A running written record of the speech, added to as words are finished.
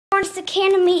everyone, it's the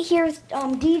Can of Meat here with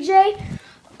DJ.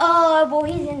 Well,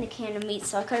 he's in the Can of Meat,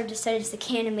 so I could have just said it's the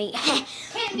Can of Meat.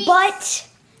 But,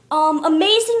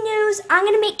 amazing news, I'm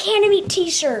going to make Can of Meat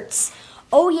t-shirts.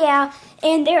 Oh, yeah,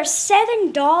 and they're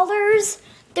 $7.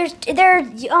 They're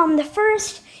the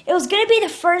first, it was going to be the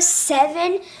first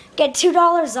 7, get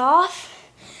 $2 off.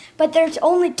 But there's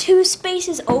only 2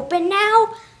 spaces open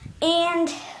now,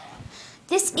 and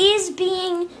this is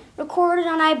being recorded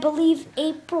on, I believe,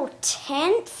 April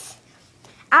 10th.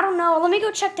 I don't know. Let me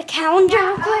go check the calendar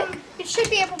real quick. It should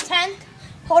be April 10th.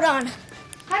 Hold on.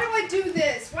 How do I do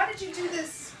this? Why did you do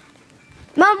this?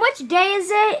 Mom, which day is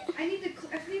it? I need to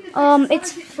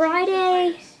It's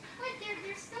Friday.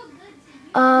 They're still good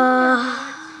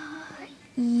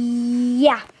to you.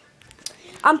 Yeah.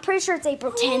 I'm pretty sure it's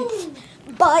April 10th.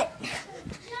 But,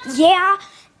 yeah,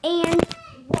 and,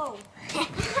 whoa.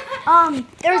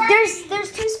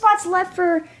 There's 2 spots left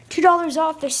for $2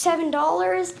 off. There's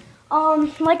 $7.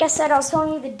 Like I said, I was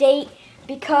telling you the date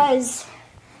because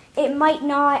it might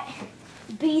not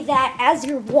be that as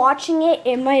you're watching it.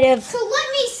 It might have. So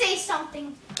let me say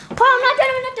something. Oh,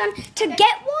 I'm not done. To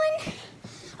get one,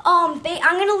 I'm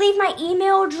gonna leave my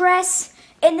email address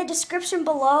in the description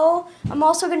below. I'm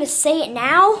also gonna say it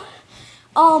now.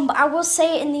 I will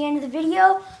say it in the end of the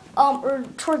video, or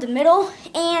toward the middle,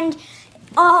 and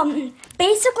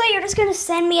basically you're just gonna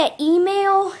send me an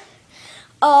email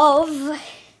of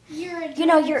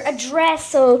your address,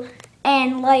 so,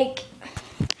 and like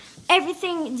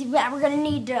everything that we're gonna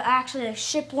need to actually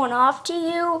ship one off to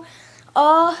you.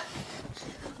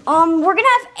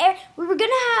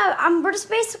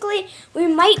 We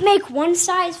might make one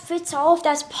size fits all if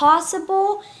that's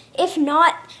possible. If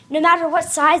not, no matter what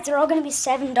size, they're all gonna be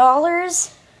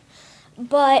 $7.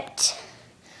 But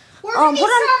we're really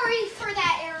sorry for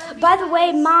that error. By the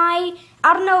way,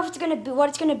 I don't know if it's gonna be what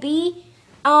it's gonna be.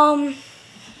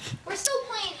 We're still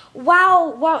playing.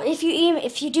 Wow. If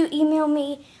you do email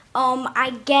me,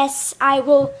 I guess I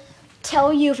will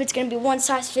tell you if it's gonna be one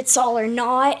size fits all or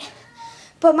not.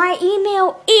 But my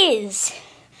email is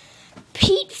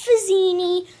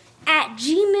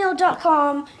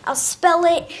PeteFazzini@gmail.com. I'll spell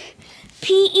it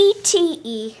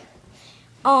PETE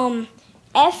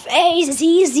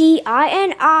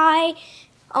FAZZINI.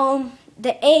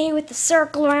 The A with the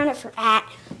circle around it for @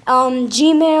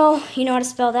 Gmail, you know how to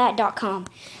spell that, .com.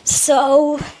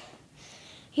 So,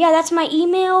 yeah, that's my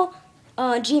email,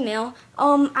 Gmail.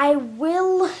 I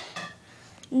will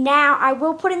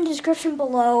put in the description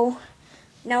below.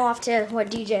 Now off to what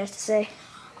DJ has to say.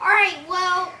 Alright,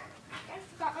 well, I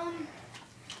forgot,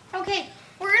 okay,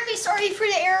 we're going to be sorry for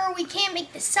the error. We can't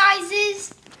make the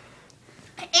sizes,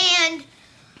 and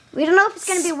we don't know if it's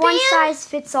going to be one size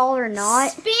fits all or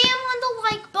not. Spam on the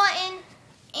like button,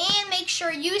 and make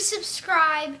sure you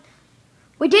subscribe.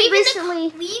 We did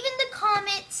recently. Leave in the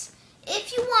comments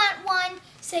if you want one.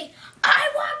 Say, I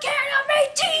want Can of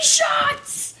Meat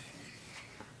t-shirts.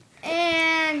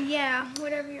 And yeah,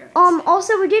 whatever you're.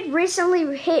 Also, we did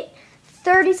recently hit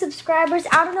 30 subscribers.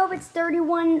 I don't know if it's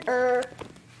 31 or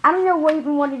I don't know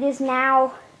what it is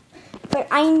now. But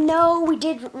I know we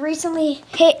did recently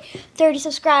hit 30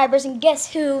 subscribers, and guess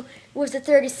who was the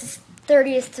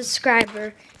 30th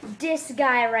subscriber? This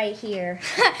guy right here.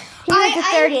 He was the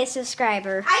 30th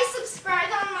subscriber. I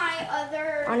subscribed on my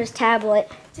on his tablet.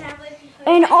 tablet.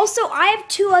 And also, I have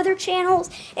 2 other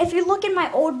channels. If you look in my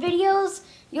old videos,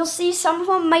 you'll see some of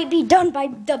them might be done by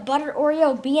the Butter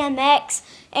Oreo BMX,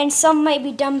 and some might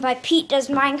be done by Pete Does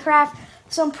Minecraft.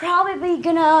 So I'm probably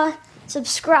gonna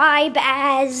subscribe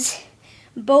as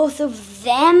both of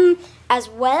them as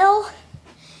well.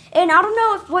 And I don't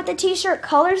know what the t-shirt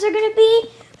colors are gonna be,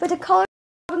 but the colors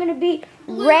are gonna be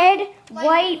red,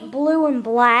 white, blue, and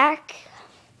black.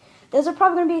 Those are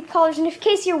probably gonna be the colors. And in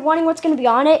case you're wondering what's gonna be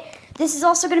on it, this is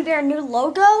also gonna be our new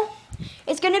logo.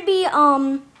 It's gonna be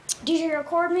DJ,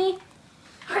 record me.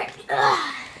 Alright.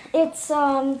 It's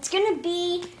gonna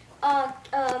be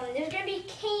there's gonna be a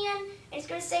can, and it's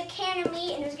gonna say Can of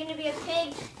Meat, and there's gonna be a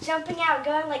pig jumping out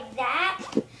going like that.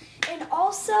 And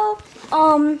also,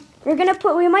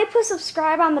 we might put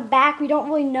subscribe on the back. We don't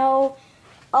really know.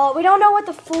 We don't know what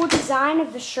the full design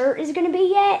of the shirt is gonna be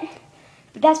yet.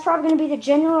 But that's probably gonna be the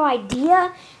general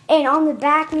idea. And on the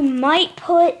back we might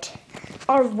put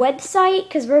our website,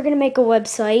 because we're gonna make a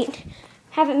website.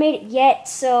 Haven't made it yet,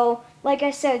 so like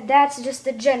I said, that's just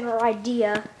the general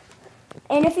idea.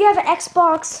 And if you have an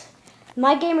Xbox,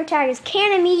 my gamer tag is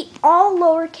Can of Meat, all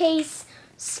lowercase,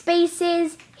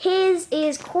 spaces. His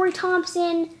is Corey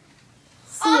Thompson,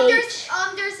 CH.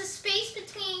 There's a space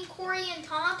between Corey and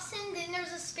Thompson. Then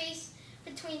there's a space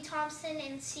between Thompson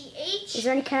and CH. Is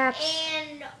there any caps?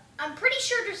 And I'm pretty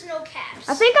sure there's no caps.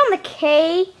 I think on the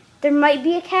K there might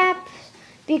be a cap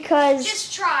because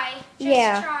Just try.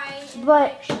 Yeah, try. And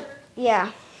but- make sure.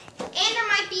 yeah. And there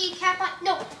might be a cap on.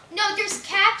 No. There's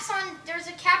caps on. There's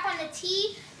a cap on the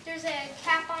T. There's a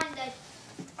cap on the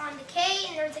K,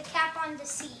 and there's a cap on the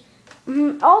C.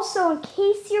 Also, in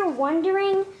case you're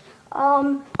wondering,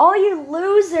 all you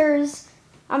losers,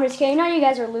 I'm just kidding. None of you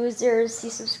guys are losers, you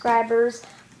subscribers.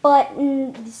 But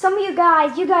some of you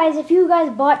guys, if you guys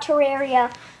bought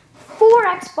Terraria for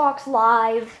Xbox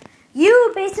Live,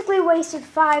 you basically wasted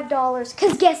 $5.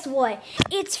 Because guess what?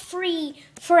 It's free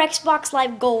for Xbox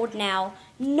Live Gold now.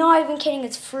 Not even kidding,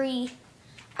 it's free.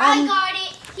 I got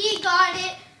it. He got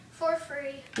it for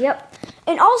free. Yep.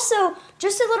 And also,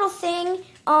 just a little thing,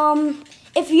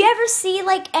 if you ever see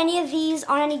like any of these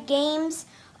on any games,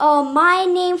 my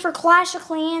name for Clash of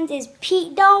Clans is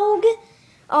Pete Dog.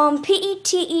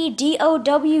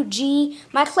 PETEDOWG.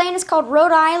 My clan is called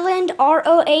Rhode Island,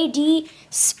 ROAD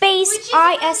space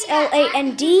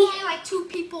ISLAND. There's only like 2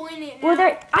 people in it now. Well,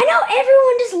 I know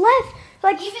everyone just left.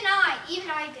 Like, Even I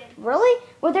did. really?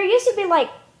 Well, there used to be like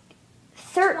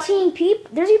 13 people.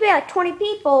 There's used to be like 20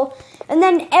 people, and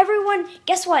then everyone.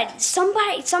 Guess what?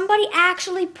 Somebody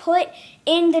actually put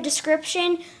in the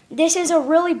description, this is a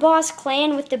really boss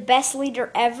clan with the best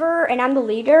leader ever, and I'm the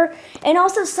leader. And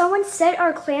also, someone set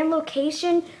our clan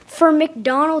location for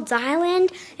McDonald's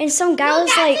Island, and some guy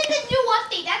was like, that's in the new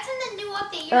update. That's in the new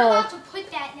update. You're allowed to put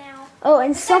that now. oh,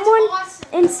 and That's someone awesome.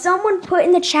 and someone put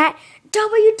in the chat,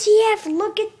 WTF?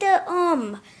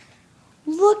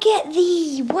 Look at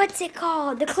the what's it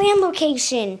called? The clan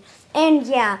location. And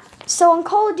yeah, so on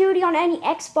Call of Duty on any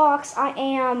Xbox, I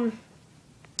am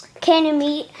Cannon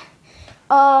Meat,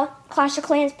 Clash of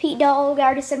Clans, Pete Dog. I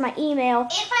already said my email.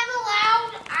 If I'm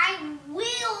allowed, I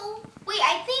will. Wait,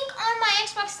 I think on my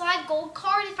Xbox Live Gold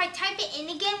card, if I type it in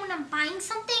again when I'm buying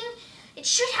something, it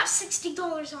should have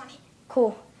 $60 on it.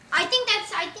 Cool. I think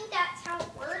that's how it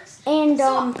works. And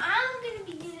So I'm gonna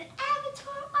be doing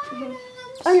avatar items.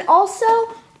 and also,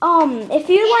 if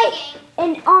you like, Game.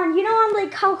 and on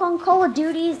like how on Call of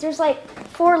Duties, there's like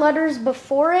 4 letters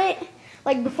before it,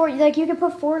 like you can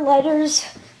put 4 letters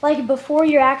like before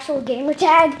your actual gamer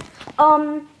tag.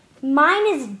 Mine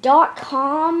is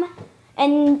 .com,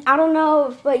 and I don't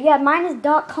know, but yeah, mine is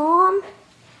 .com.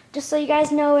 Just so you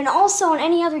guys know, and also on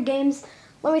any other games.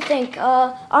 Let me think.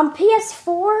 On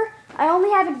PS4, I only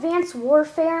have Advanced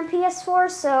Warfare on PS4,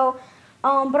 so,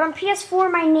 but on PS4,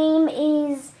 my name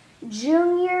is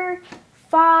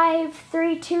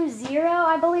Junior5320,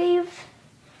 I believe.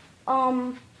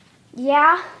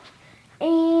 Yeah.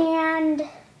 And,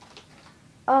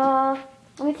 let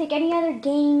me think, any other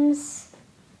games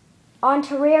on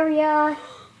Terraria,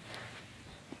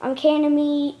 on Cannon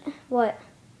Meat, what?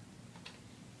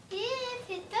 If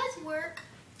it does work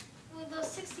with those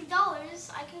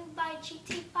 $60, I can buy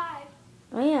GT 5.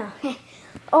 Oh yeah.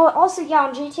 Oh, also yeah,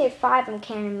 on GTA 5 I'm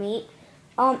Cannon Meat.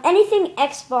 Anything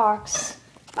Xbox.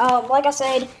 Like I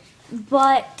said,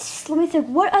 but let me think.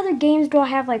 What other games do I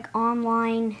have like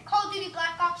online? Call of Duty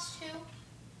Black Ops 2.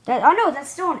 I know that's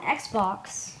still on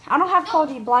Xbox. I don't have Call of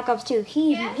Duty Black Ops 2.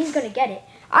 He's gonna get it.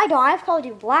 I don't. I have Call of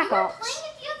Duty Black You were Ops.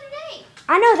 playing it the other day.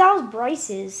 I know that was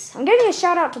Bryce's. I'm giving a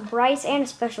shout out to Bryce and a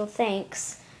special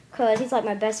thanks because he's like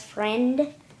my best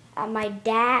friend. My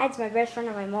dad's my best friend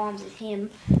and my mom's is him.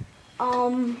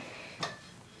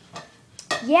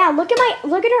 Yeah, look at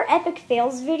our epic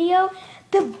fails video.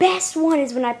 The best one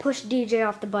is when I pushed DJ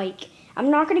off the bike.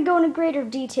 I'm not gonna go into greater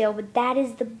detail, but that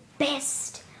is the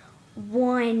best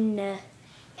one. And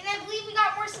I believe we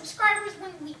got more subscribers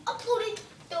when we uploaded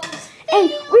those. And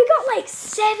videos. we got like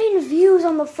 7 views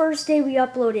on the first day we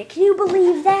uploaded. Can you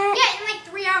believe that? Yeah, in like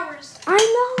 3 hours. I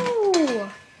know.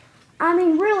 I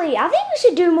mean, really, I think we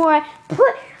should do more.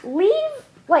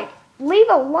 Leave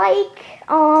a like,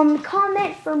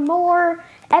 comment for more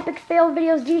epic fail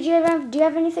videos. Do you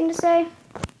have anything to say?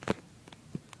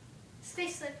 Stay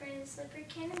slippery and slippery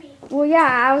can be. Well,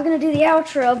 yeah, I was gonna do the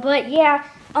outro, but yeah,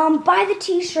 buy the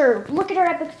T-shirt. Look at our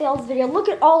epic fails video. Look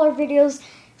at all our videos.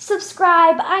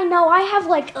 Subscribe. I know I have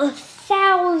like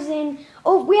 1,000.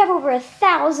 Oh, we have over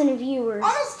 1,000 viewers.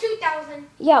 Almost 2,000.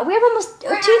 Yeah, we have almost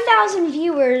 2,000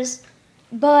 viewers,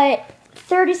 but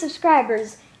 30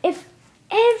 subscribers. If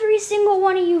every single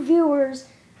one of you viewers,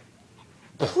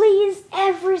 please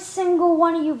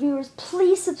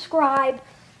subscribe.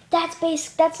 That's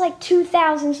like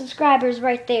 2,000 subscribers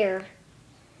right there.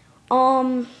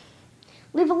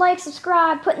 Leave a like,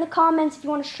 subscribe, put in the comments if you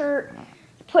want a shirt.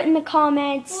 Put in the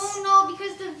comments. Well, no,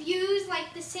 because the views,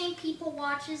 like the same people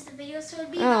watches the video, so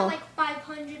it'd be about like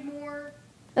 500 more.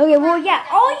 Okay, well, yeah,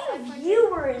 all you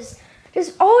viewers,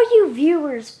 just all you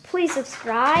viewers, please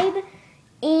subscribe.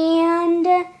 And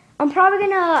I'm probably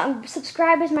gonna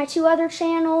subscribe to my 2 other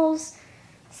channels.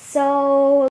 So